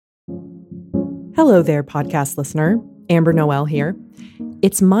Hello there, podcast listener. Amber Noel here.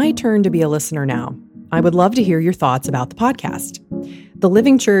 It's my turn to be a listener now. I would love to hear your thoughts about the podcast. The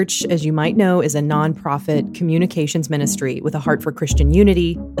Living Church, as you might know, is a nonprofit communications ministry with a heart for Christian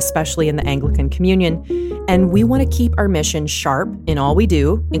unity, especially in the Anglican Communion. And we want to keep our mission sharp in all we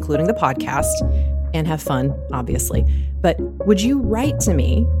do, including the podcast, and have fun, obviously. But would you write to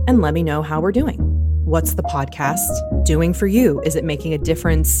me and let me know how we're doing? What's the podcast doing for you? Is it making a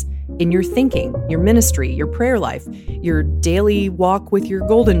difference in your thinking, your ministry, your prayer life, your daily walk with your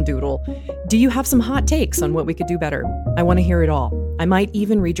golden doodle? Do you have some hot takes on what we could do better? I want to hear it all. I might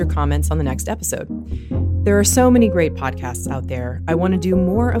even read your comments on the next episode. There are so many great podcasts out there. I want to do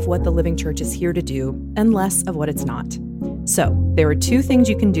more of what the Living Church is here to do and less of what it's not. So there are two things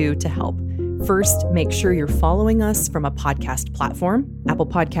you can do to help. First, make sure you're following us from a podcast platform, Apple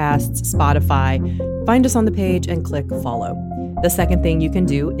Podcasts, Spotify. Find us on the page and click follow. The second thing you can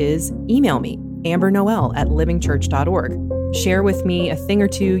do is email me, ambernoel@livingchurch.org. Share with me a thing or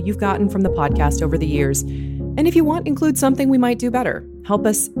two you've gotten from the podcast over the years. And if you want, include something we might do better. Help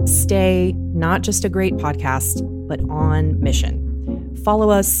us stay not just a great podcast, but on mission. Follow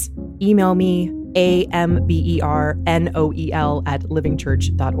us, email me,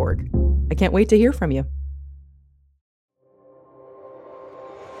 ambernoel@livingchurch.org. I can't wait to hear from you.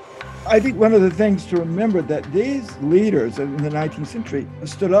 I think one of the things to remember that these leaders in the 19th century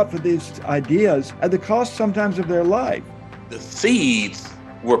stood up for these ideas at the cost sometimes of their life. The seeds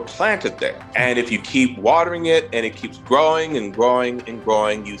were planted there. And if you keep watering it and it keeps growing and growing and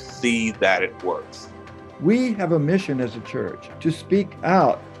growing, you see that it works. We have a mission as a church to speak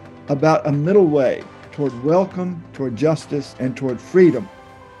out about a middle way toward welcome, toward justice, and toward freedom.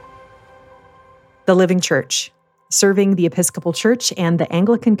 The Living Church, serving the Episcopal Church and the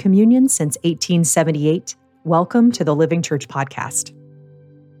Anglican Communion since 1878. Welcome to the Living Church podcast.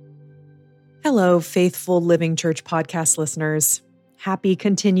 Hello, faithful Living Church podcast listeners. Happy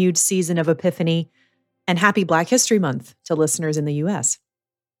continued season of Epiphany, and happy Black History Month to listeners in the U.S.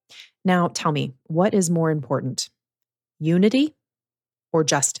 Now, tell me, what is more important, unity or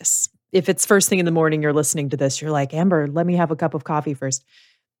justice? If it's first thing in the morning, you're listening to this, you're like, Amber, let me have a cup of coffee first.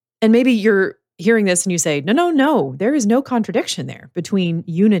 And maybe you're hearing this and you say, no, there is no contradiction there between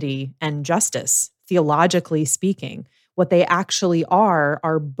unity and justice, theologically speaking. What they actually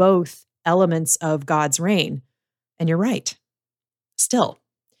are both elements of God's reign. And you're right. Still,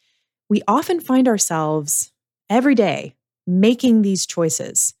 we often find ourselves every day making these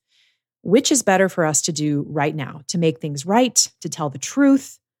choices. Which is better for us to do right now, to make things right, to tell the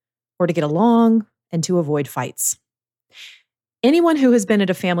truth, or to get along and to avoid fights? Anyone who has been at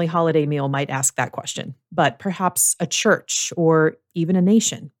a family holiday meal might ask that question, but perhaps a church or even a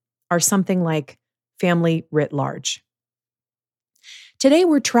nation are something like family writ large. Today,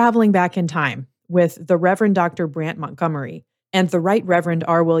 we're traveling back in time with the Reverend Dr. Brant Montgomery and the Right Reverend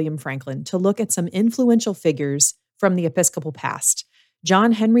R. William Franklin to look at some influential figures from the Episcopal past,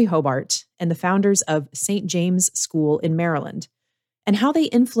 John Henry Hobart and the founders of St. James School in Maryland, and how they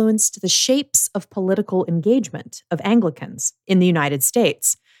influenced the shapes of political engagement of Anglicans in the United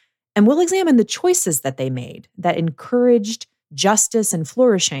States. And we'll examine the choices that they made that encouraged justice and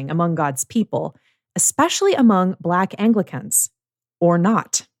flourishing among God's people, especially among Black Anglicans, or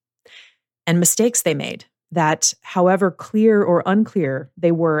not, and mistakes they made that, however clear or unclear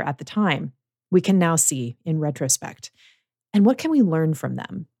they were at the time, we can now see in retrospect. And what can we learn from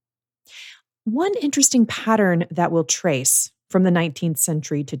them? One interesting pattern that we'll trace from the 19th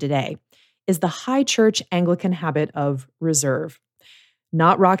century to today is the high church Anglican habit of reserve.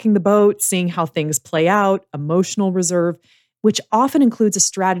 Not rocking the boat, seeing how things play out, emotional reserve, which often includes a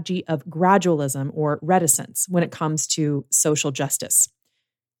strategy of gradualism or reticence when it comes to social justice.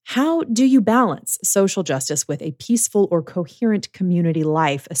 How do you balance social justice with a peaceful or coherent community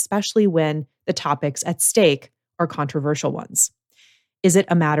life, especially when the topics at stake are controversial ones? Is it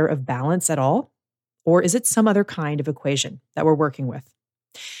a matter of balance at all? Or is it some other kind of equation that we're working with?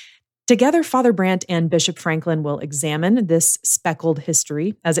 Together, Father Brant and Bishop Franklin will examine this speckled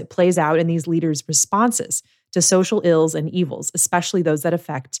history as it plays out in these leaders' responses to social ills and evils, especially those that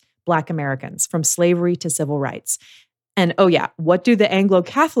affect Black Americans, from slavery to civil rights. And oh yeah, what do the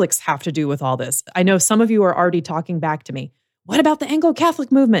Anglo-Catholics have to do with all this? I know some of you are already talking back to me. What about the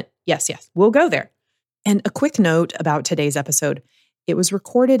Anglo-Catholic movement? Yes, we'll go there. And a quick note about today's episode. It was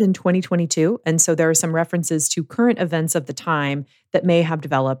recorded in 2022, and so there are some references to current events of the time that may have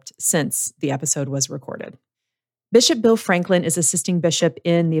developed since the episode was recorded. Bishop Bill Franklin is assisting bishop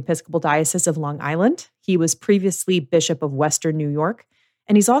in the Episcopal Diocese of Long Island. He was previously Bishop of Western New York,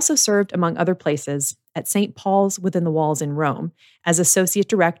 And he's also served, among other places, at St. Paul's Within the Walls in Rome, as Associate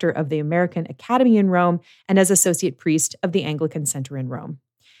Director of the American Academy in Rome, and as Associate Priest of the Anglican Center in Rome.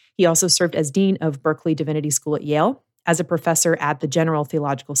 He also served as Dean of Berkeley Divinity School at Yale, as a professor at the General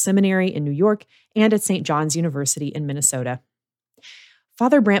Theological Seminary in New York, and at St. John's University in Minnesota.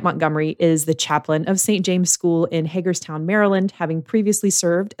 Father Brant Montgomery is the chaplain of St. James School in Hagerstown, Maryland, having previously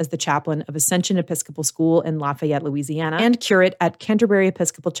served as the chaplain of Ascension Episcopal School in Lafayette, Louisiana, and curate at Canterbury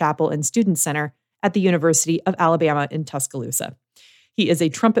Episcopal Chapel and Student Center at the University of Alabama in Tuscaloosa. He is a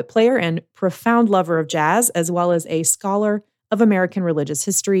trumpet player and profound lover of jazz, as well as a scholar of American religious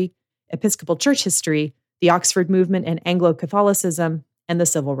history, Episcopal Church history, the Oxford Movement and Anglo-Catholicism, and the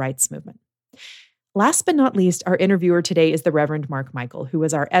Civil Rights Movement. Last but not least, our interviewer today is the Reverend Mark Michael, who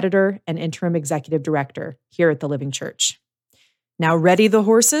is our editor and interim executive director here at the Living Church. Now ready the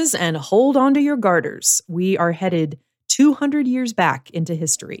horses and hold on to your garters. We are headed 200 years back into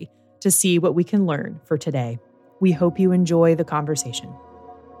history to see what we can learn for today. We hope you enjoy the conversation.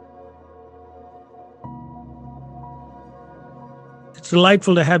 It's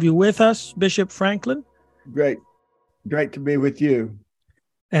delightful to have you with us, Bishop Franklin. Great to be with you.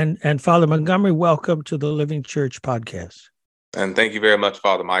 And Father Montgomery, welcome to the Living Church podcast. And thank you very much,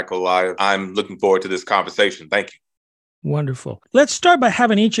 Father Michael. I'm looking forward to this conversation. Thank you. Wonderful. Let's start by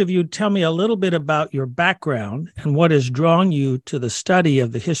having each of you tell me a little bit about your background and what has drawn you to the study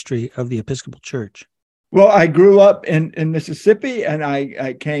of the history of the Episcopal Church. Well, I grew up in Mississippi, and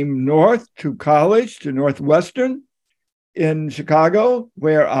I came north to college, to Northwestern in Chicago,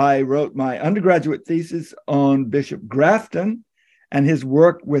 where I wrote my undergraduate thesis on Bishop Grafton and his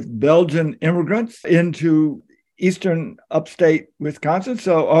work with Belgian immigrants into eastern upstate Wisconsin.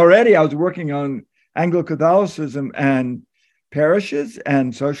 So already I was working on Anglo-Catholicism and parishes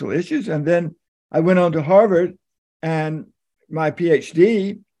and social issues. And then I went on to Harvard, and my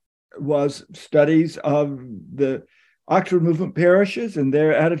PhD was studies of the Oxford Movement parishes and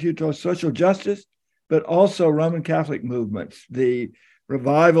their attitude towards social justice, but also Roman Catholic movements, the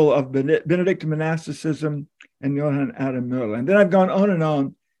revival of Benedictine monasticism and Johann Adam Müller. And then I've gone on and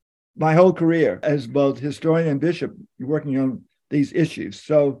on my whole career as both historian and bishop working on these issues.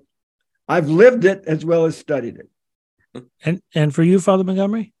 So I've lived it as well as studied it. And for you, Father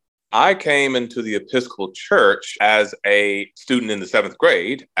Montgomery? I came into the Episcopal Church as a student in the 7th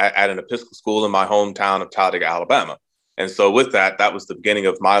grade at an Episcopal school in my hometown of Talladega, Alabama. And so with that was the beginning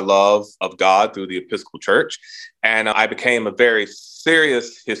of my love of God through the Episcopal Church. And I became a very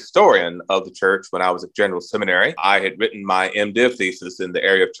serious historian of the church when I was at General Seminary. I had written my MDiv thesis in the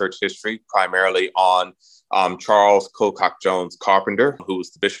area of church history, primarily on Charles Colcock Jones Carpenter, who was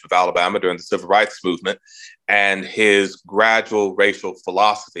the Bishop of Alabama during the Civil Rights Movement, and his gradual racial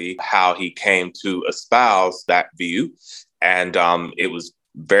philosophy, how he came to espouse that view. And it was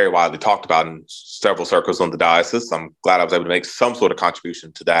very widely talked about in several circles on the diocese. I'm glad I was able to make some sort of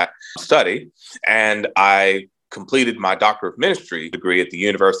contribution to that study. And I completed my Doctor of Ministry degree at the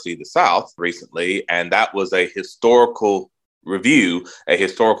University of the South recently, and that was a historical review, a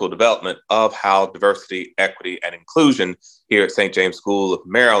historical development of how diversity, equity, and inclusion here at St. James School of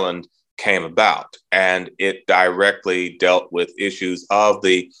Maryland came about. And it directly dealt with issues of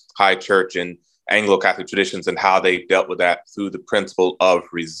the high church and Anglo-Catholic traditions and how they dealt with that through the principle of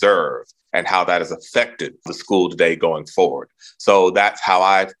reserve and how that has affected the school today going forward. So that's how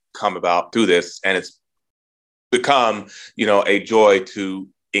I've come about through this. And it's become, a joy to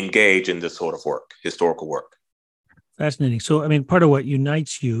engage in this sort of work, historical work. Fascinating. So, part of what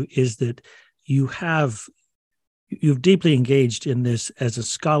unites you is that you've deeply engaged in this as a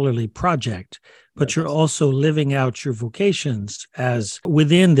scholarly project, but you're also living out your vocations as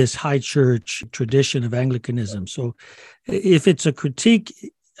within this high church tradition of Anglicanism. So if it's a critique,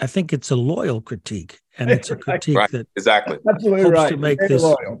 I think it's a loyal critique, and it's a critique that exactly hopes to make this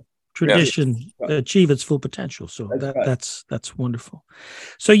tradition achieve its full potential. So that's wonderful.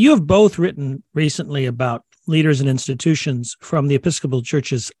 So you have both written recently about leaders and institutions from the Episcopal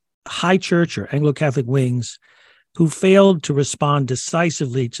Church's high church or Anglo-Catholic wings who failed to respond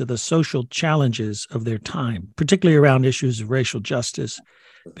decisively to the social challenges of their time, particularly around issues of racial justice.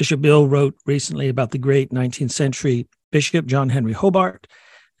 Bishop Bill wrote recently about the great 19th century Bishop John Henry Hobart,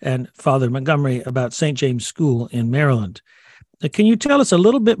 and Father Montgomery about St. James School in Maryland. Can you tell us a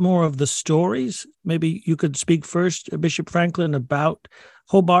little bit more of the stories? Maybe you could speak first, Bishop Franklin, about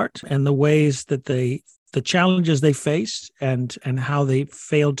Hobart and the ways that the challenges they faced and how they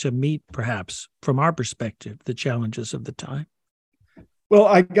failed to meet, perhaps, from our perspective, the challenges of the time. Well,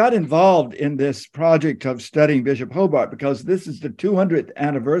 I got involved in this project of studying Bishop Hobart because this is the 200th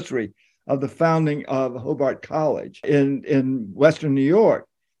anniversary of the founding of Hobart College in Western New York.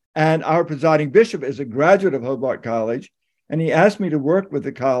 And our presiding bishop is a graduate of Hobart College, and he asked me to work with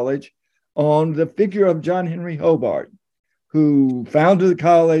the college on the figure of John Henry Hobart, who founded the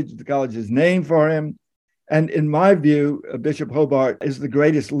college. The college is named for him. And in my view, Bishop Hobart is the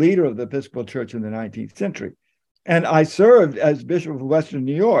greatest leader of the Episcopal Church in the 19th century. And I served as Bishop of Western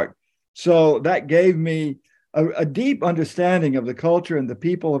New York. So that gave me a deep understanding of the culture and the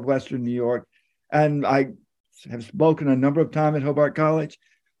people of Western New York. And I have spoken a number of times at Hobart College.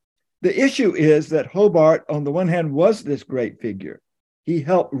 The issue is that Hobart, on the one hand, was this great figure. He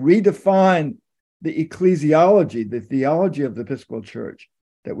helped redefine the ecclesiology, the theology of the Episcopal Church,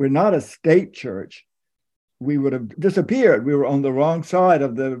 that we're not a state church. We would have disappeared. We were on the wrong side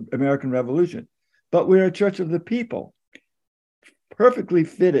of the American Revolution. But we're a church of the people, perfectly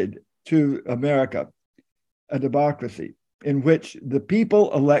fitted to America, a democracy in which the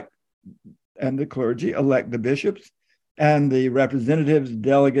people elect and the clergy elect the bishops and the representatives,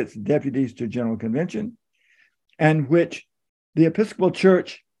 delegates, deputies to General Convention, and which the Episcopal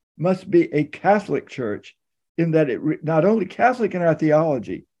Church must be a Catholic church in that it not only Catholic in our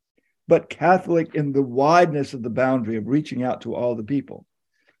theology, but Catholic in the wideness of the boundary of reaching out to all the people.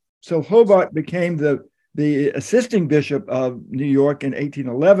 So Hobart became the assisting bishop of New York in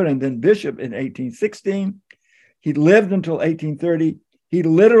 1811 and then bishop in 1816. He lived until 1830. He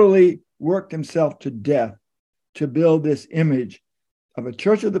literally worked himself to death to build this image of a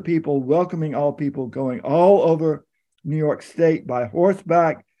church of the people, welcoming all people, going all over New York State by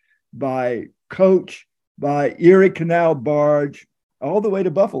horseback, by coach, by Erie Canal barge, all the way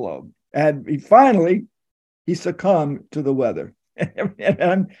to Buffalo. And he succumbed to the weather. And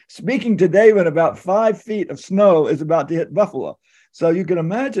I'm speaking today when about 5 feet of snow is about to hit Buffalo. So you can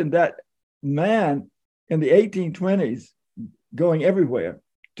imagine that man in the 1820s going everywhere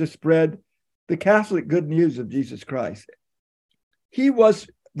to spread the Catholic good news of Jesus Christ. He was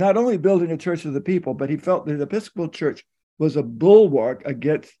not only building a church of the people, but he felt that the Episcopal Church was a bulwark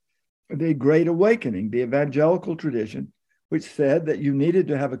against the Great Awakening, the evangelical tradition, which said that you needed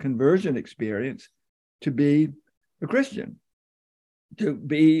to have a conversion experience to be a Christian, to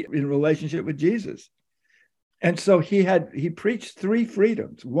be in relationship with Jesus. And so he preached three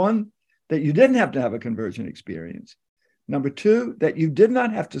freedoms. One, that you didn't have to have a conversion experience. Number two, that you did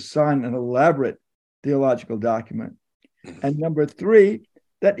not have to sign an elaborate theological document. And number three,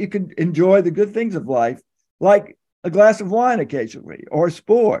 that you could enjoy the good things of life, like a glass of wine occasionally, or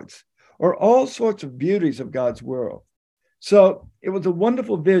sports, or all sorts of beauties of God's world. So it was a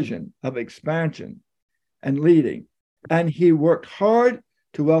wonderful vision of expansion and leading. And he worked hard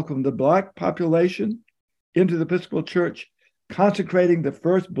to welcome the Black population into the Episcopal Church, consecrating the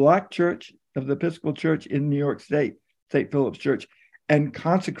first Black church of the Episcopal Church in New York State, St. Philip's Church, and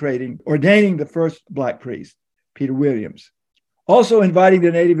ordaining the first Black priest, Peter Williams. Also inviting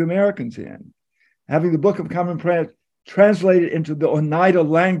the Native Americans in, having the Book of Common Prayer translated into the Oneida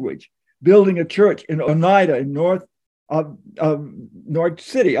language, building a church in Oneida in North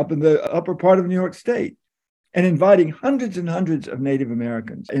City, up in the upper part of New York State, and inviting hundreds and hundreds of Native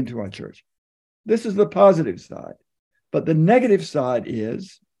Americans into our church. This is the positive side. But the negative side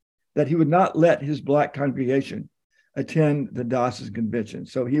is that he would not let his Black congregation attend the diocesan convention.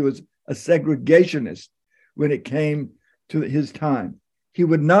 So he was a segregationist when it came to his time. He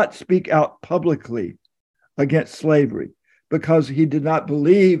would not speak out publicly against slavery because he did not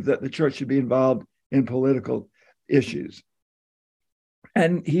believe that the church should be involved in political issues.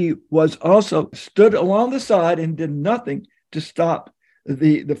 And he was also stood along the side and did nothing to stop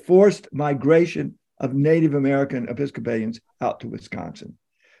the forced migration of Native American Episcopalians out to Wisconsin.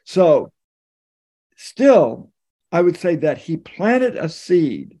 So still, I would say that he planted a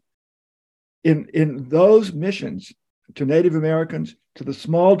seed in those missions to Native Americans, to the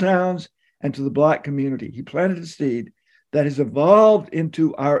small towns, and to the Black community. He planted a seed that has evolved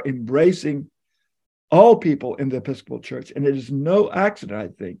into our embracing all people in the Episcopal Church. And it is no accident, I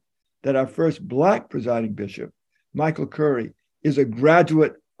think, that our first Black presiding bishop, Michael Curry, is a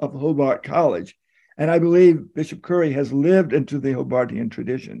graduate of Hobart College. And I believe Bishop Curry has lived into the Hobartian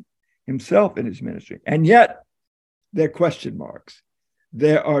tradition himself in his ministry. And yet, there are question marks.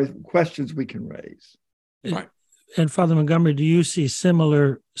 There are questions we can raise. Right. And Father Montgomery, do you see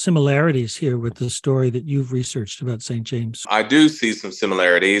similarities here with the story that you've researched about St. James? I do see some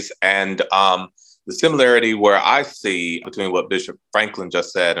similarities. And the similarity where I see between what Bishop Franklin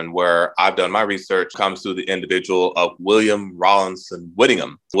just said and where I've done my research comes through the individual of William Rawlinson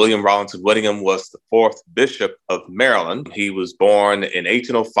Whittingham. William Rawlinson Whittingham was the fourth bishop of Maryland. He was born in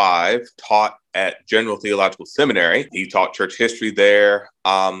 1805, taught at General Theological Seminary. He taught church history there.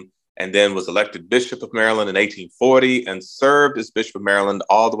 and then was elected Bishop of Maryland in 1840 and served as Bishop of Maryland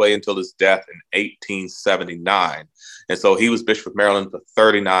all the way until his death in 1879. And so he was Bishop of Maryland for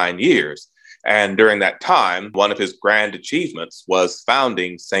 39 years. And during that time, one of his grand achievements was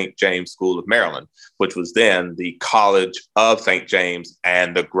founding St. James School of Maryland, which was then the College of St. James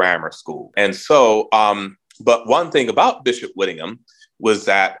and the grammar school. And so, but one thing about Bishop Whittingham was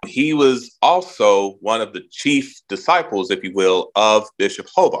that he was also one of the chief disciples, if you will, of Bishop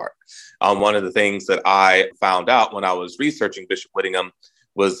Hobart. One of the things that I found out when I was researching Bishop Whittingham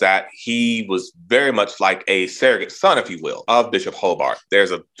was that he was very much like a surrogate son, if you will, of Bishop Hobart. There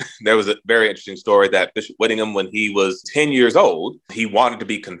was a very interesting story that Bishop Whittingham, when he was 10 years old, he wanted to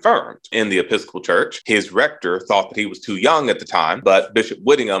be confirmed in the Episcopal Church. His rector thought that he was too young at the time, but Bishop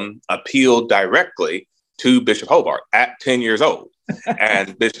Whittingham appealed directly to Bishop Hobart at 10 years old.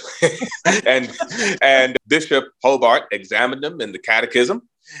 And Bishop, and Bishop Hobart examined him in the catechism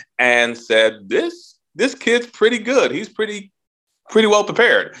and said, this kid's pretty good. He's pretty well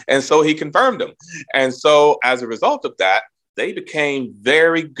prepared. And so he confirmed him. And so as a result of that, they became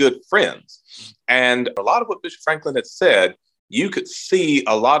very good friends. And a lot of what Bishop Franklin had said, you could see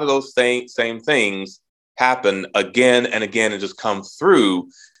a lot of those same things happen again and again and just come through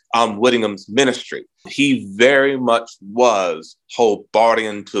Whittingham's ministry. He very much was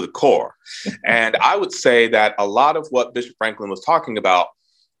Hobartian to the core. And I would say that a lot of what Bishop Franklin was talking about,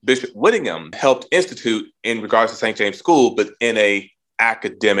 Bishop Whittingham helped institute in regards to St. James School, but in a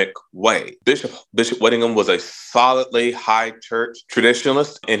academic way. Bishop Whittingham was a solidly high church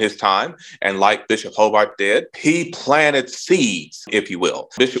traditionalist in his time. And like Bishop Hobart did, he planted seeds, if you will.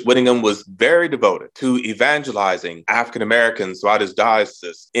 Bishop Whittingham was very devoted to evangelizing African Americans throughout his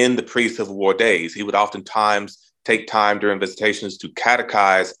diocese in the pre-Civil War days. He would oftentimes take time during visitations to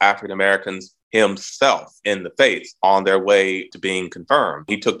catechize African Americans himself in the faith on their way to being confirmed.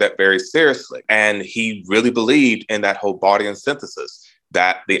 He took that very seriously. And he really believed in that Hobartian synthesis,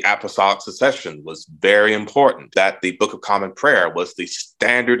 that the apostolic succession was very important, that the Book of Common Prayer was the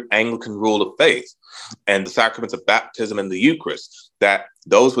standard Anglican rule of faith, and the sacraments of baptism and the Eucharist, that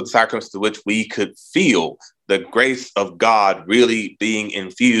those were the sacraments to which we could feel the grace of God really being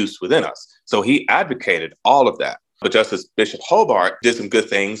infused within us. So he advocated all of that. But just as Bishop Hobart did some good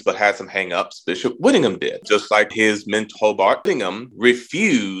things, but had some hang-ups, Bishop Whittingham did. Just like his mentor Hobart, Whittingham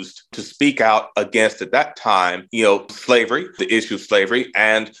refused to speak out against, at that time, slavery, the issue of slavery.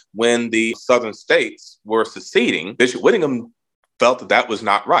 And when the southern states were seceding, Bishop Whittingham felt that that was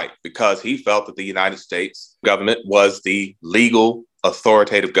not right, because he felt that the United States government was the legal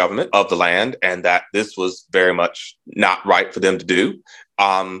authoritative government of the land, and that this was very much not right for them to do.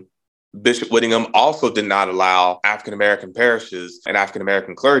 Bishop Whittingham also did not allow African-American parishes and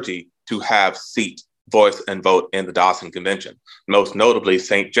African-American clergy to have seat, voice, and vote in the Dawson Convention. Most notably,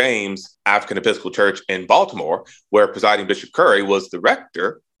 St. James African Episcopal Church in Baltimore, where presiding Bishop Curry was the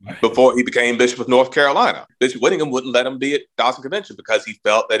rector before he became Bishop of North Carolina. Bishop Whittingham wouldn't let him be at Dawson Convention because he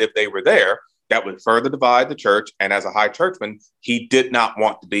felt that if they were there, that would further divide the church. And as a high churchman, he did not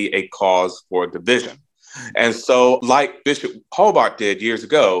want to be a cause for division. And so, like Bishop Hobart did years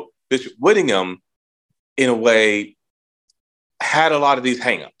ago, Bishop Whittingham, in a way, had a lot of these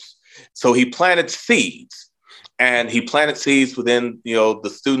hangups. So he planted seeds, and he planted seeds within, the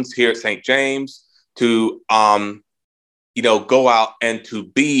students here at St. James to, go out and to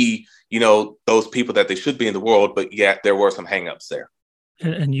be, those people that they should be in the world, but yet there were some hangups there.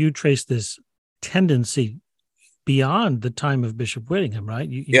 And you trace this tendency beyond the time of Bishop Whittingham, right?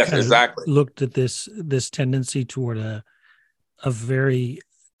 You yes, exactly. Looked at this tendency toward a very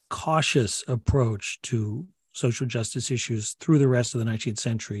cautious approach to social justice issues through the rest of the 19th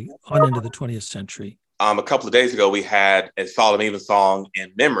century on into the 20th century. A couple of days ago, we had a solemn evensong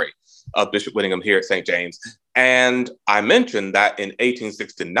in memory of Bishop Whittingham here at St. James. And I mentioned that in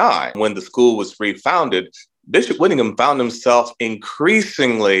 1869, when the school was refounded, Bishop Whittingham found himself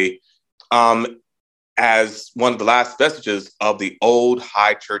increasingly as one of the last vestiges of the old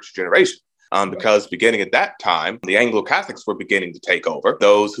high church generation. Because beginning at that time, the Anglo-Catholics were beginning to take over,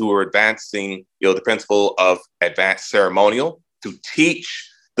 those who were advancing, the principle of advanced ceremonial to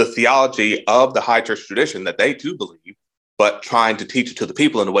teach the theology of the high church tradition that they too believe, but trying to teach it to the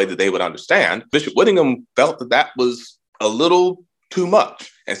people in a way that they would understand. Bishop Whittingham felt that that was a little too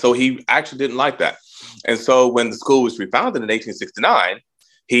much. And so he actually didn't like that. And so when the school was refounded in 1869,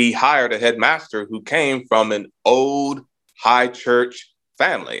 he hired a headmaster who came from an old high church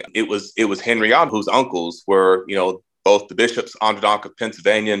family. It was Henry Young, whose uncles were, both the bishops Onderdonk of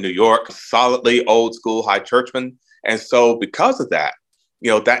Pennsylvania and New York, solidly old school high churchmen. And so because of that,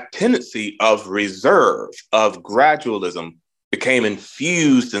 that tendency of reserve, of gradualism became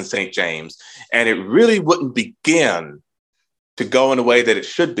infused in St. James, and it really wouldn't begin to go in the way that it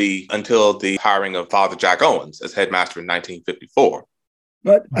should be until the hiring of Father Jack Owens as headmaster in 1954.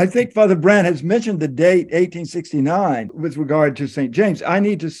 But I think Father Brandt has mentioned the date 1869 with regard to St. James. I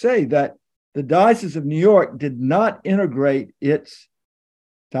need to say that the Diocese of New York did not integrate its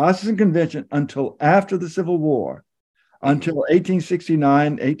diocesan convention until after the Civil War, until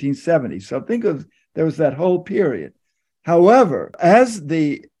 1869, 1870. So think of, there was that whole period. However, as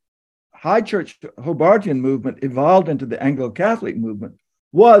the High Church Hobartian movement evolved into the Anglo-Catholic movement,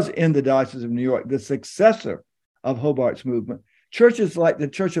 was in the Diocese of New York, the successor of Hobart's movement. Churches like the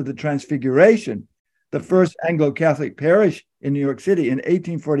Church of the Transfiguration, the first Anglo-Catholic parish in New York City in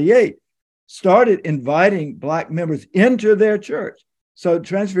 1848, started inviting Black members into their church. So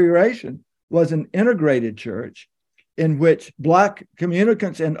Transfiguration was an integrated church in which Black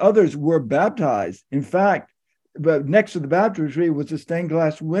communicants and others were baptized. In fact, but next to the baptistry was a stained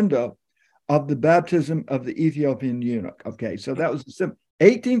glass window of the baptism of the Ethiopian eunuch. Okay, so that was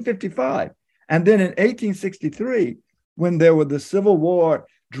 1855. And then in 1863, when there were the Civil War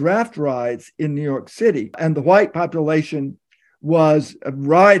draft riots in New York City, and the white population was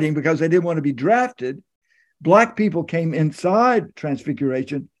rioting because they didn't want to be drafted, Black people came inside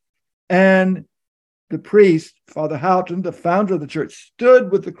Transfiguration, and the priest, Father Houghton, the founder of the church,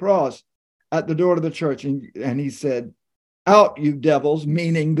 stood with the cross at the door of the church, and he said, "Out, you devils,"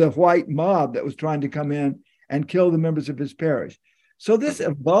 meaning the white mob that was trying to come in and kill the members of his parish. So this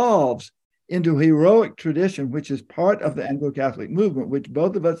evolves into a heroic tradition, which is part of the Anglo-Catholic movement, which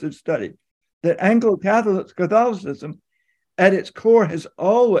both of us have studied. That Anglo-Catholicism, at its core, has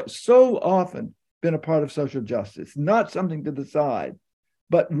always so often been a part of social justice, not something to the side,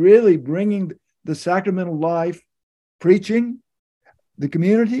 but really bringing the sacramental life, preaching, the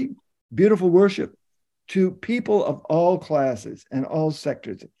community, beautiful worship, to people of all classes and all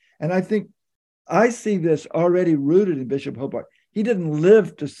sectors. And I think I see this already rooted in Bishop Hobart. He didn't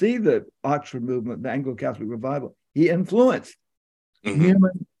live to see the Oxford movement, the Anglo-Catholic revival. He influenced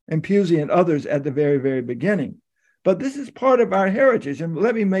Newman and Pusey and others at the very, very beginning. But this is part of our heritage. And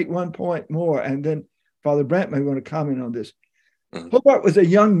let me make one point more, and then Father Brandt may want to comment on this. Hobart was a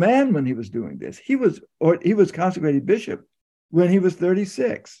young man when he was doing this. He was consecrated bishop when he was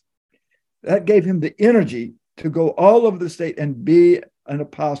 36. That gave him the energy to go all over the state and be an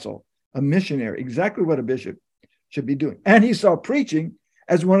apostle, a missionary, exactly what a bishop should be doing. And he saw preaching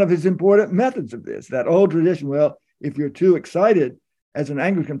as one of his important methods of this. That old tradition, well, if you're too excited as an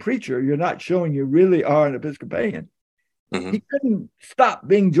Anglican preacher, you're not showing you really are an Episcopalian. He couldn't stop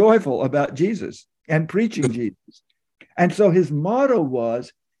being joyful about Jesus and preaching Jesus. And so his motto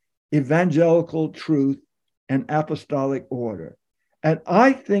was evangelical truth and apostolic order. And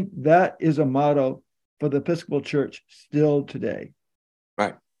I think that is a motto for the Episcopal Church still today.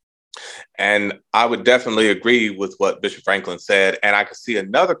 Right. And I would definitely agree with what Bishop Franklin said. And I could see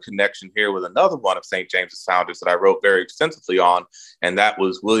another connection here with another one of St. James's founders that I wrote very extensively on, and that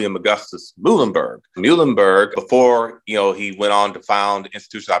was William Augustus Muhlenberg. Muhlenberg, before he went on to found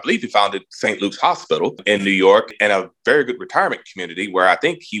institutions, I believe he founded St. Luke's Hospital in New York, and a very good retirement community where I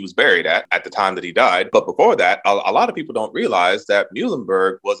think he was buried at the time that he died. But before that, a lot of people don't realize that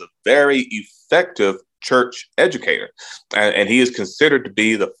Muhlenberg was a very effective church educator. And he is considered to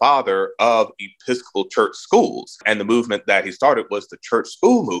be the father of Episcopal church schools. And the movement that he started was the church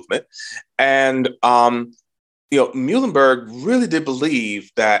school movement. And, Muhlenberg really did believe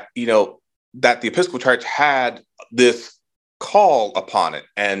that, that the Episcopal Church had this call upon it.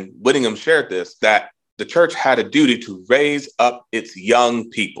 And Whittingham shared this, that the church had a duty to raise up its young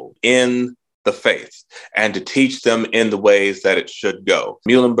people in the faith and to teach them in the ways that it should go.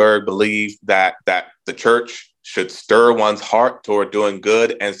 Muhlenberg believed that the church should stir one's heart toward doing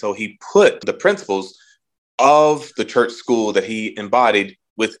good. And so he put the principles of the church school that he embodied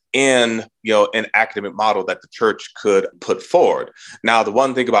within, an academic model that the church could put forward. Now, the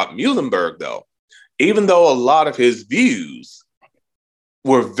one thing about Muhlenberg, though, even though a lot of his views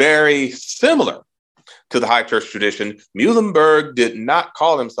were very similar to the high church tradition, Muhlenberg did not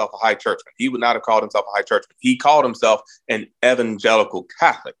call himself a high churchman. He would not have called himself a high churchman. He called himself an evangelical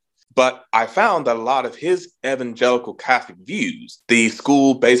Catholic. But I found that a lot of his evangelical Catholic views, the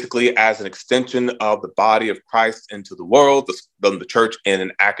school basically as an extension of the body of Christ into the world, the church in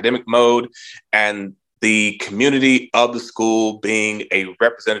an academic mode, and the community of the school being a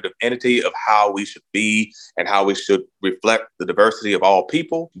representative entity of how we should be and how we should reflect the diversity of all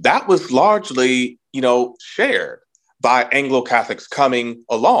people, that was largely, shared by Anglo-Catholics coming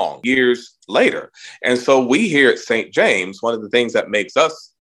along years later. And so we here at St. James, one of the things that makes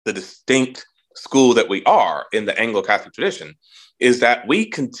us the distinct school that we are in the Anglo-Catholic tradition is that we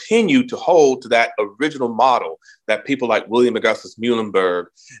continue to hold to that original model that people like William Augustus Muhlenberg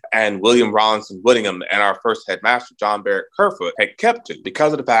and William Rawlinson Whittingham and our first headmaster, John Barrett Kerfoot, had kept to,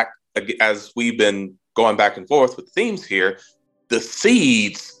 because of the fact, as we've been going back and forth with themes here, the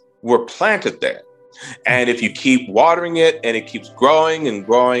seeds were planted there. And if you keep watering it and it keeps growing and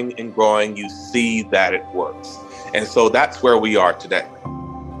growing and growing, you see that it works. And so that's where we are today.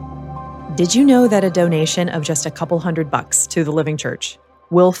 Did you know that a donation of just a couple $100 to the Living Church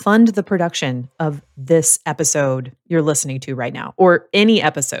will fund the production of this episode you're listening to right now, or any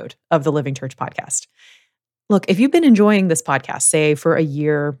episode of the Living Church podcast? Look, if you've been enjoying this podcast, say for a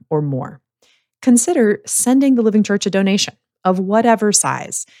year or more, consider sending the Living Church a donation of whatever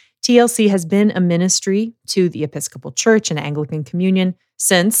size. TLC has been a ministry to the Episcopal Church and Anglican Communion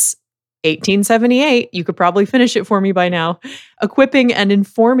since 1878. You could probably finish it for me by now. Equipping and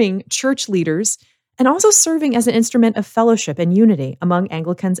informing church leaders, and also serving as an instrument of fellowship and unity among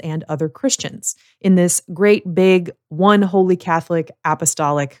Anglicans and other Christians in this great big one holy Catholic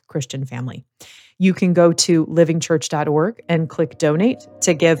apostolic Christian family. You can go to livingchurch.org and click donate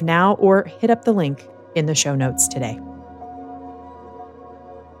to give now, or hit up the link in the show notes today.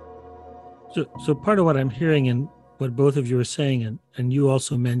 So part of what I'm hearing in what both of you are saying, and you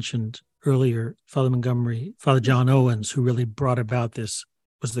also mentioned earlier, Father Montgomery, Father John Owens, who really brought about this,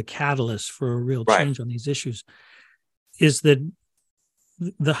 was the catalyst for a real change on these issues, is that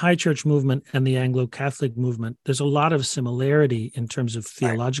the High Church movement and the Anglo-Catholic movement, there's a lot of similarity in terms of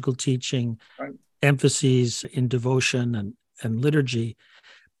theological teaching, emphases in devotion and liturgy.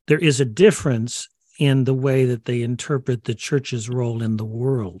 There is a difference in the way that they interpret the church's role in the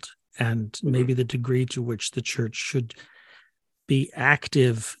world, and maybe the degree to which the church should be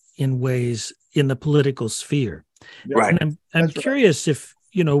active in ways in the political sphere. Right. And I'm curious if,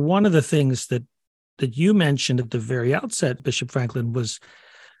 one of the things that you mentioned at the very outset, Bishop Franklin, was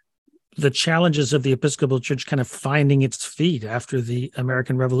the challenges of the Episcopal Church kind of finding its feet after the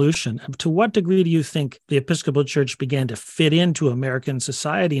American Revolution. To what degree do you think the Episcopal Church began to fit into American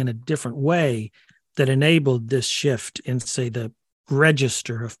society in a different way that enabled this shift in, say, the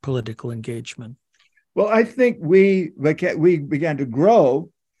register of political engagement? Well, I think we began to grow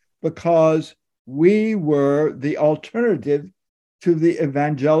because we were the alternative to the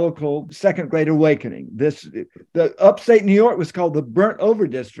evangelical Second Great Awakening. The upstate New York was called the burnt over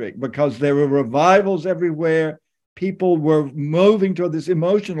district because there were revivals everywhere. People were moving toward this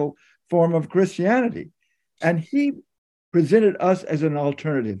emotional form of Christianity. And he presented us as an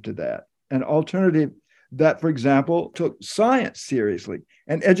alternative to that, an alternative that, for example, took science seriously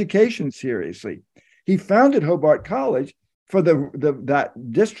and education seriously. He founded Hobart College for that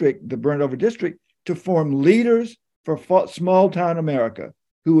district, the burnt over district, to form leaders for small town America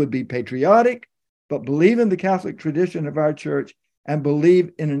who would be patriotic, but believe in the Catholic tradition of our church and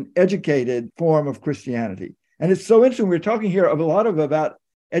believe in an educated form of Christianity. And it's so interesting. We're talking here about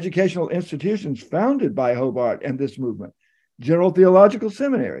educational institutions founded by Hobart and this movement. General Theological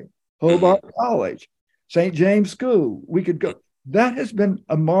Seminary, Hobart College, St. James School. We could go. That has been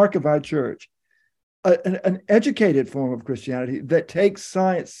a mark of our church, an educated form of Christianity that takes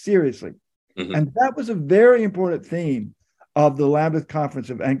science seriously. And that was a very important theme of the Lambeth Conference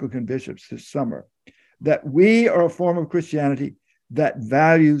of Anglican Bishops this summer, that we are a form of Christianity that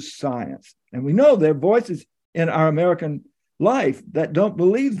values science. And we know there are voices in our American life that don't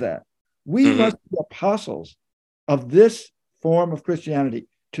believe that. We must be apostles of this form of Christianity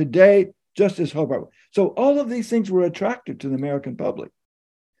today, just as Hobart. So all of these things were attractive to the American public.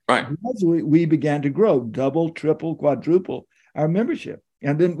 Right. Gradually, we began to grow, double, triple, quadruple our membership.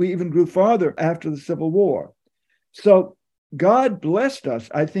 And then we even grew farther after the Civil War. So God blessed us,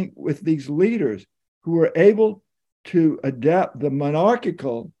 I think, with these leaders who were able to adapt the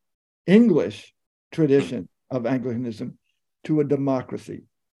monarchical English tradition of Anglicanism to a democracy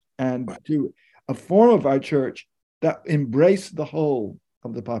and to a form of our church that embraced the whole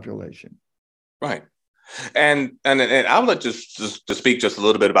of the population. Right. And I would like just to speak just a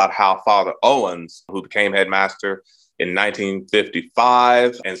little bit about how Father Owens, who became headmaster in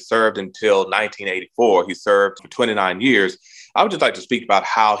 1955 and served until 1984. He served for 29 years. I would just like to speak about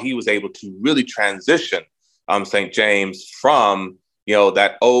how he was able to really transition St. James from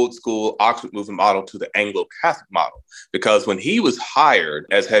that old school Oxford movement model to the Anglo-Catholic model. Because when he was hired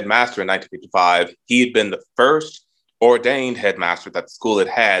as headmaster in 1955, he had been the first ordained headmaster that the school had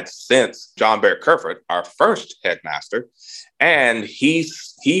had since John Barrett Kerfoot, our first headmaster. And he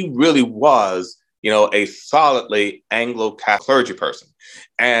really was a solidly Anglo-Catholic clergy person.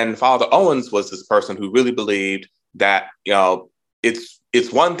 And Father Owens was this person who really believed that, it's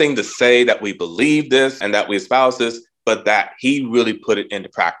it's one thing to say that we believe this and that we espouse this, but that he really put it into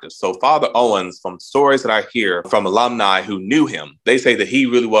practice. So Father Owens, from stories that I hear from alumni who knew him, they say that he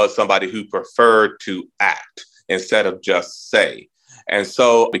really was somebody who preferred to act instead of just say. And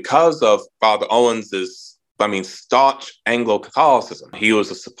so because of Father Owens's staunch Anglo-Catholicism. He was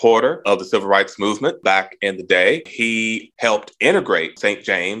a supporter of the civil rights movement back in the day. He helped integrate St.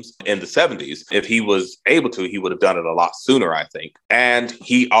 James in the 70s. If he was able to, he would have done it a lot sooner, I think. And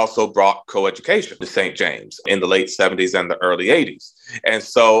he also brought coeducation to St. James in the late 70s and the early 80s. And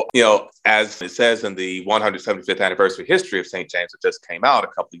so, as it says in the 175th anniversary history of St. James that just came out a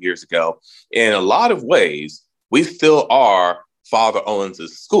couple of years ago, in a lot of ways, we still are Father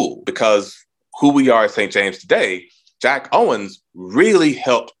Owens's school, because who we are at St. James today, Jack Owens really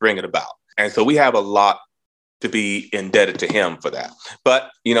helped bring it about. And so we have a lot to be indebted to him for that. But,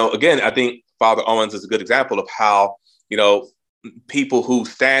 again, I think Father Owens is a good example of how, people who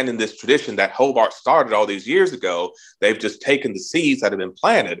stand in this tradition that Hobart started all these years ago, they've just taken the seeds that have been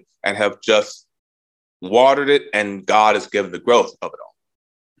planted and have just watered it, and God has given the growth of it all.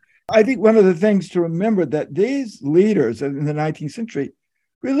 I think one of the things to remember that these leaders in the 19th century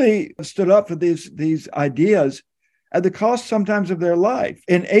really stood up for these ideas at the cost sometimes of their life.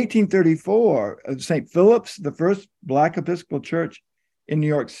 In 1834, St. Philip's, the first Black Episcopal church in New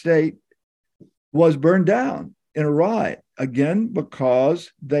York State, was burned down in a riot, again,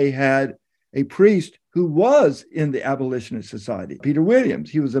 because they had a priest who was in the Abolitionist Society, Peter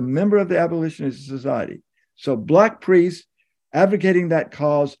Williams. He was a member of the Abolitionist Society. So Black priests advocating that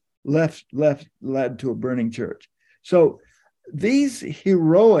cause led to a burning church. So these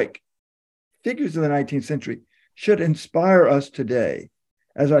heroic figures of the 19th century should inspire us today.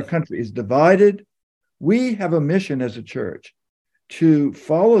 As our country is divided, we have a mission as a church to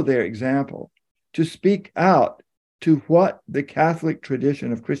follow their example, to speak out to what the Catholic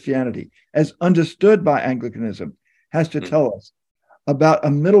tradition of Christianity, as understood by Anglicanism, has to tell us about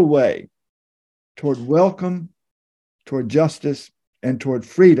a middle way toward welcome, toward justice, and toward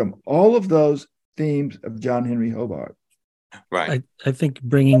freedom. All of those themes of John Henry Hobart. Right. I think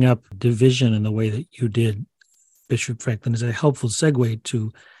bringing up division in the way that you did, Bishop Franklin, is a helpful segue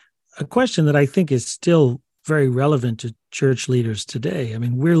to a question that I think is still very relevant to church leaders today. I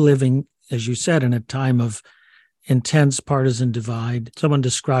mean, we're living, as you said, in a time of intense partisan divide. Someone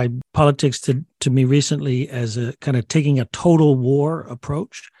described politics to me recently as a kind of taking a total war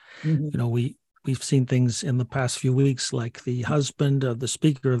approach. Mm-hmm. We've seen things in the past few weeks, like the husband of the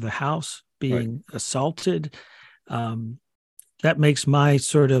Speaker of the House being assaulted. That makes my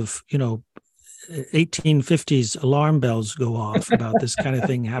sort of, 1850s alarm bells go off about this kind of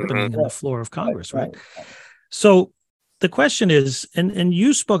thing happening on the floor of Congress, right? So the question is, and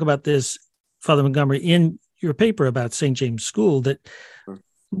you spoke about this, Father Montgomery, in your paper about St. James School, that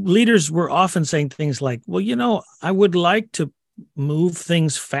leaders were often saying things like, well, I would like to move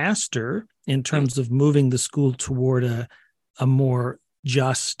things faster in terms of moving the school toward a more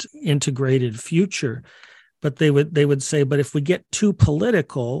just, integrated future. But they would say, but if we get too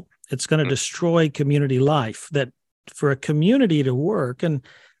political, it's going to destroy community life. That for a community to work, and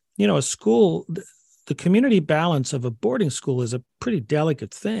a school, the community balance of a boarding school is a pretty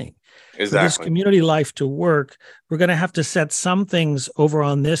delicate thing. Exactly. For this community life to work, we're going to have to set some things over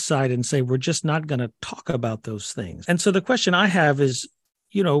on this side and say we're just not going to talk about those things. And so the question I have is,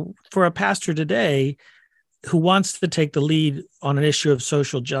 for a pastor today who wants to take the lead on an issue of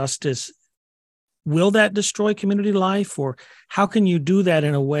social justice, will that destroy community life, or how can you do that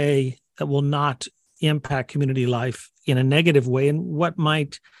in a way that will not impact community life in a negative way? And what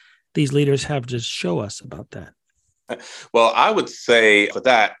might these leaders have to show us about that? Well, I would say for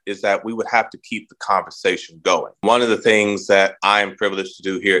that is that we would have to keep the conversation going. One of the things that I am privileged to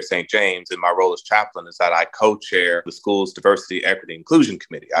do here at St. James in my role as chaplain is that I co-chair the school's Diversity, Equity, Inclusion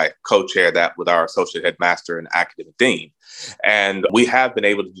Committee. I co-chair that with our associate headmaster and academic dean. And we have been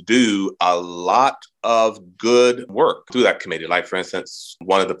able to do a lot of good work through that committee. Like, for instance,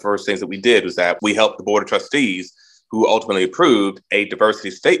 one of the first things that we did was that we helped the Board of Trustees, who ultimately approved a diversity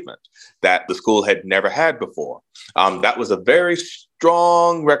statement that the school had never had before. That was a very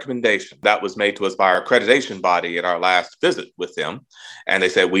strong recommendation that was made to us by our accreditation body at our last visit with them. And they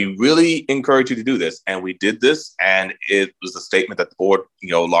said, we really encourage you to do this. And we did this. And it was a statement that the board,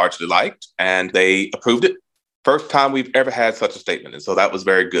 largely liked, and they approved it. First time we've ever had such a statement. And so that was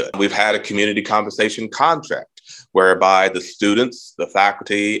very good. We've had a community conversation contract whereby the students, the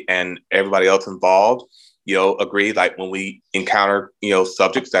faculty, and everybody else involved agree, like when we encounter,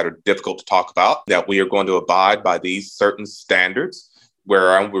 subjects that are difficult to talk about, that we are going to abide by these certain standards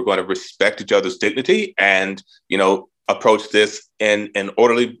where we're going to respect each other's dignity and, approach this in an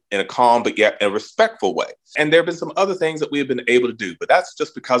orderly, in a calm, but yet in a respectful way. And there have been some other things that we have been able to do, but that's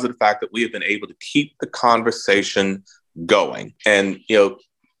just because of the fact that we have been able to keep the conversation going and,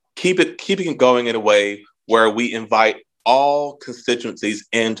 keeping it going in a way where we invite all constituencies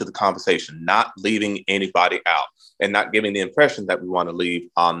into the conversation, not leaving anybody out and not giving the impression that we want to leave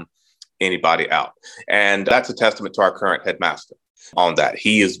anybody out. And that's a testament to our current headmaster on that.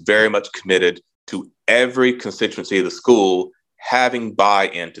 He is very much committed to every constituency of the school having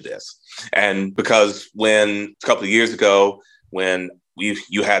buy-in to this. And because when a couple of years ago, when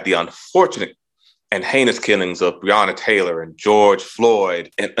you had the unfortunate and heinous killings of Breonna Taylor and George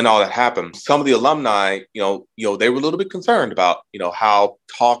Floyd and all that happened, some of the alumni, they were a little bit concerned about, how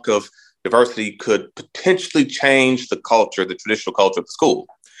talk of diversity could potentially change the culture, the traditional culture of the school.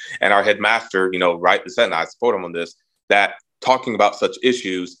 And our headmaster, rightly said, and I support him on this, that talking about such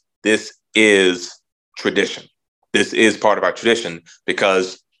issues, this is tradition. This is part of our tradition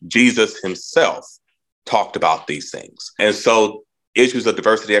because Jesus himself talked about these things. And so issues of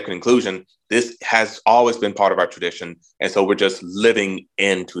diversity, equity, inclusion, this has always been part of our tradition. And so we're just living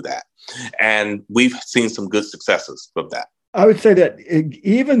into that. And we've seen some good successes of that. I would say that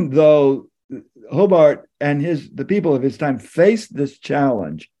even though Hobart and the people of his time faced this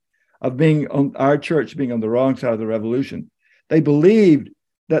challenge of our church being on the wrong side of the revolution, they believed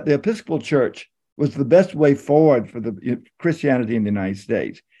that the Episcopal Church was the best way forward for the Christianity in the United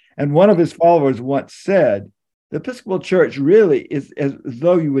States. And one of his followers once said, the Episcopal Church really is as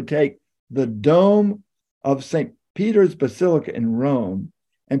though you would take the dome of St. Peter's Basilica in Rome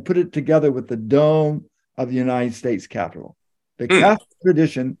and put it together with the dome of the United States Capitol. The Catholic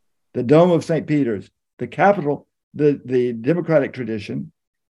tradition, the dome of St. Peter's, the Capitol, the democratic tradition,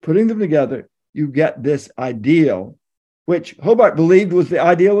 putting them together, you get this ideal, which Hobart believed was the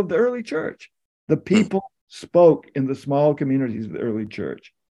ideal of the early church. The people spoke in the small communities of the early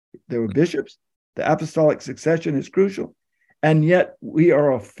church. There were bishops. The apostolic succession is crucial. And yet we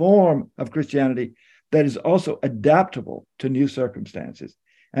are a form of Christianity that is also adaptable to new circumstances.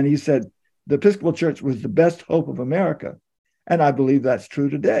 And he said, the Episcopal Church was the best hope of America. And I believe that's true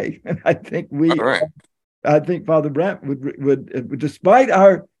today. And I think I think Father Brent would, despite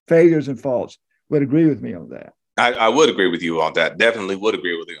our failures and faults, would agree with me on that. I would agree with you on that. Definitely would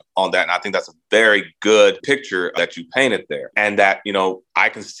agree with you on that. And I think that's a very good picture that you painted there. And that, I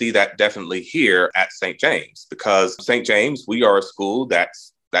can see that definitely here at St. James, because St. James, we are a school that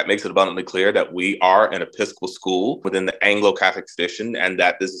makes it abundantly clear that we are an Episcopal school within the Anglo-Catholic tradition and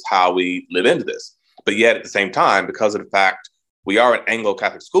that this is how we live into this. But yet at the same time, because of the fact we are an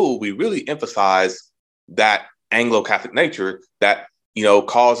Anglo-Catholic school, we really emphasize that Anglo-Catholic nature that,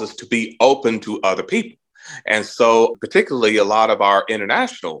 calls us to be open to other people. And so particularly a lot of our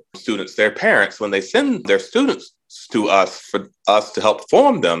international students, their parents, when they send their students to us for us to help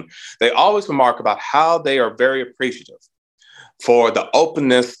form them, they always remark about how they are very appreciative for the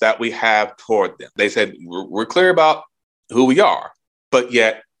openness that we have toward them. They said, we're clear about who we are, but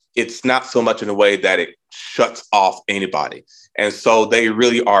yet it's not so much in a way that it shuts off anybody. And so they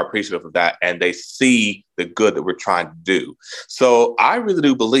really are appreciative of that, and they see the good that we're trying to do. So I really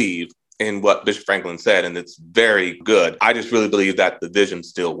do believe in what Bishop Franklin said, and it's very good. I just really believe that the vision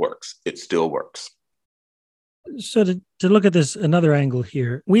still works. It still works. So to look at this another angle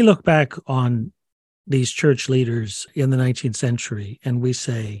here, we look back on these church leaders in the 19th century and we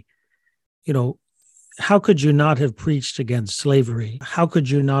say, how could you not have preached against slavery? How could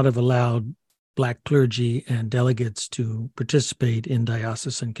you not have allowed Black clergy and delegates to participate in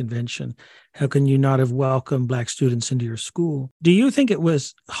diocesan convention? How can you not have welcomed Black students into your school? Do you think it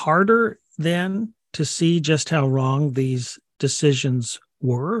was harder then to see just how wrong these decisions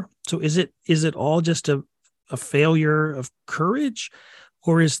were? So is it all just a failure of courage,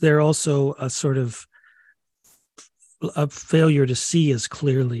 or is there also a sort of a failure to see as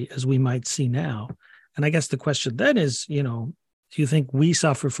clearly as we might see now? And I guess the question then is, do you think we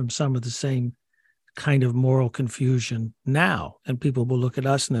suffer from some of the same kind of moral confusion now? And people will look at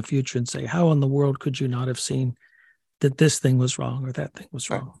us in the future and say, how in the world could you not have seen that this thing was wrong or that thing was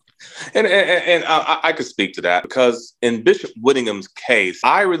wrong? And I could speak to that because in Bishop Whittingham's case,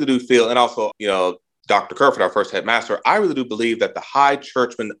 I really do feel, and also, Dr. Kerford, our first headmaster, I really do believe that the high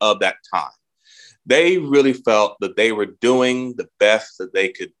churchmen of that time, they really felt that they were doing the best that they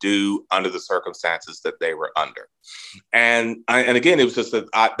could do under the circumstances that they were under. And again, it was just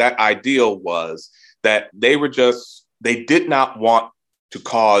that ideal was that they did not want to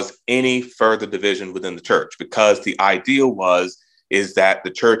cause any further division within the church, because the ideal is that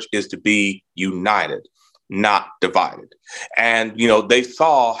the church is to be united, not divided. And, they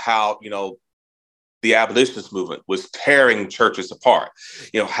saw how, the abolitionist movement was tearing churches apart,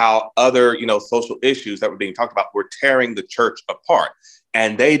 how other, social issues that were being talked about were tearing the church apart.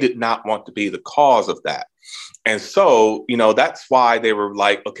 And they did not want to be the cause of that. And so, that's why they were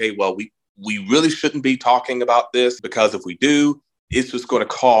like, okay, well, we really shouldn't be talking about this, because if we do, it's just going to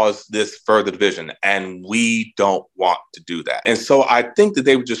cause this further division. And we don't want to do that. And so I think that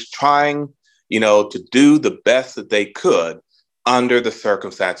they were just trying, to do the best that they could under the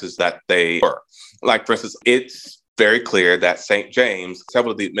circumstances that they were. Like, for instance, it's very clear that St. James,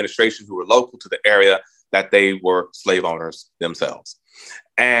 several of the administration who were local to the area, that they were slave owners themselves.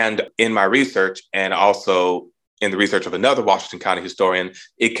 And in my research, and also in the research of another Washington County historian,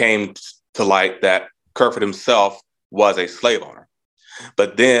 it came to light that Kerford himself was a slave owner.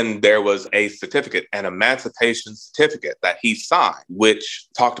 But then there was a certificate, an emancipation certificate that he signed, which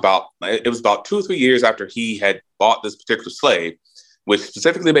talked about, it was about 2 or 3 years after he had bought this particular slave, which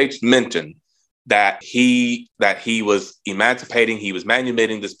specifically made mention that he was emancipating, he was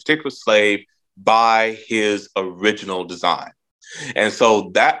manumitting this particular slave by his original design. And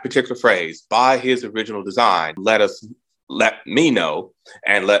so that particular phrase, by his original design, let me know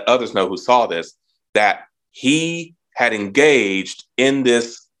and let others know who saw this, that he had engaged in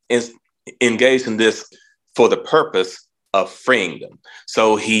this for the purpose of freeing them.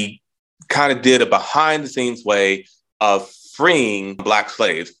 So he kind of did a behind the scenes way of freeing Black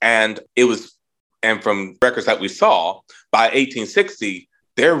slaves. And from records that we saw, by 1860,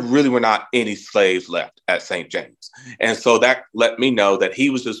 there really were not any slaves left at St. James. And so that let me know that he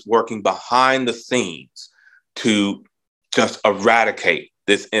was just working behind the scenes to just eradicate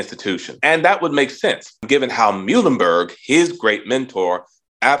this institution. And that would make sense, given how Muhlenberg, his great mentor,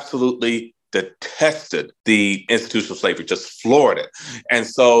 absolutely detested the institution of slavery, just floored it. And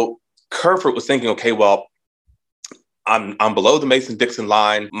so Kerford was thinking, okay, well, I'm below the Mason-Dixon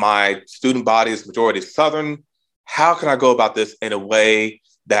line. My student body is majority Southern. How can I go about this in a way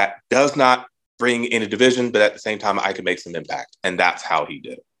that does not bring any division, but at the same time, I can make some impact? And that's how he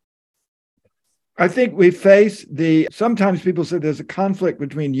did it. I think we face sometimes people say there's a conflict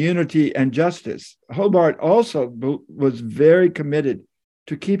between unity and justice. Hobart also was very committed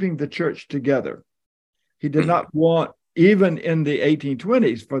to keeping the church together. He did not want, even in the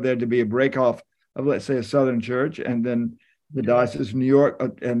 1820s, for there to be a break-off of, let's say, a Southern church, and then the Diocese of New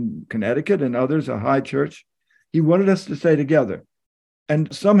York and Connecticut and others, a high church. He wanted us to stay together.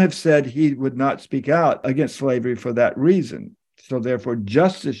 And some have said he would not speak out against slavery for that reason. So therefore,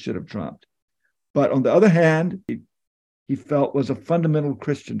 justice should have trumped. But on the other hand, he felt was a fundamental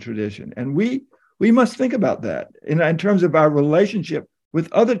Christian tradition. And we must think about that in terms of our relationship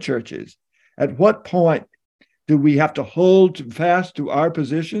with other churches. At what point do we have to hold fast to our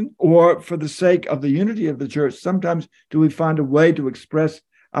position? Or for the sake of the unity of the church, sometimes do we find a way to express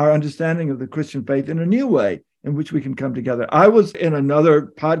our understanding of the Christian faith in a new way in which we can come together? I was in another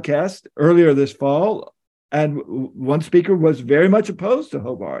podcast earlier this fall, and one speaker was very much opposed to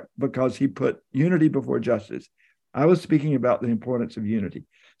Hobart because he put unity before justice. I was speaking about the importance of unity.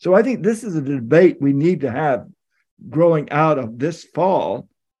 So I think this is a debate we need to have growing out of this fall,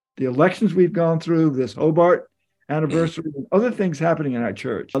 the elections we've gone through, this Hobart anniversary, and other things happening in our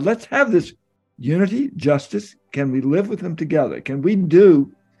church. Let's have this unity, justice. Can we live with them together? Can we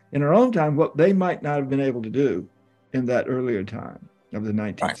do in our own time what they might not have been able to do in that earlier time of the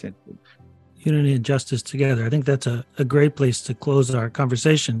 19th century? Unity and justice together. I think that's a great place to close our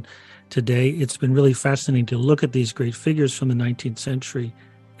conversation today. It's been really fascinating to look at these great figures from the 19th century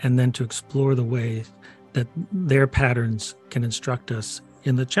and then to explore the way that their patterns can instruct us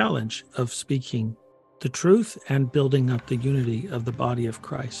in the challenge of speaking the truth and building up the unity of the body of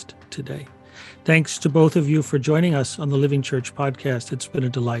Christ today. Thanks to both of you for joining us on the Living Church podcast. It's been a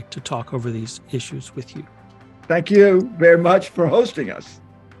delight to talk over these issues with you. Thank you very much for hosting us.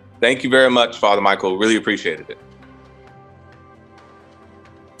 Thank you very much, Father Michael. Really appreciated it.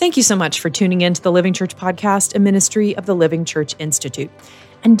 Thank you so much for tuning in to the Living Church podcast, a ministry of the Living Church Institute.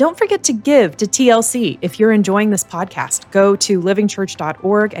 And don't forget to give to TLC. If you're enjoying this podcast, go to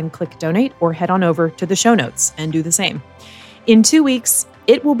livingchurch.org and click donate, or head on over to the show notes and do the same. In 2 weeks,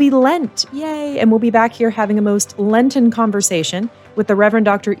 it will be Lent. Yay! And we'll be back here having a most Lenten conversation with the Reverend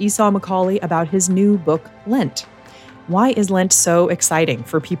Dr. Esau McCauley about his new book, Lent. Why is Lent so exciting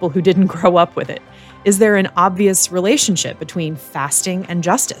for people who didn't grow up with it? Is there an obvious relationship between fasting and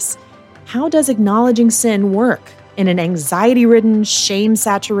justice? How does acknowledging sin work in an anxiety-ridden,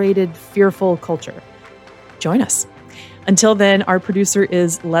 shame-saturated, fearful culture? Join us. Until then, our producer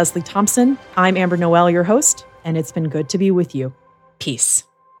is Leslie Thompson. I'm Amber Noel, your host, and it's been good to be with you. Peace.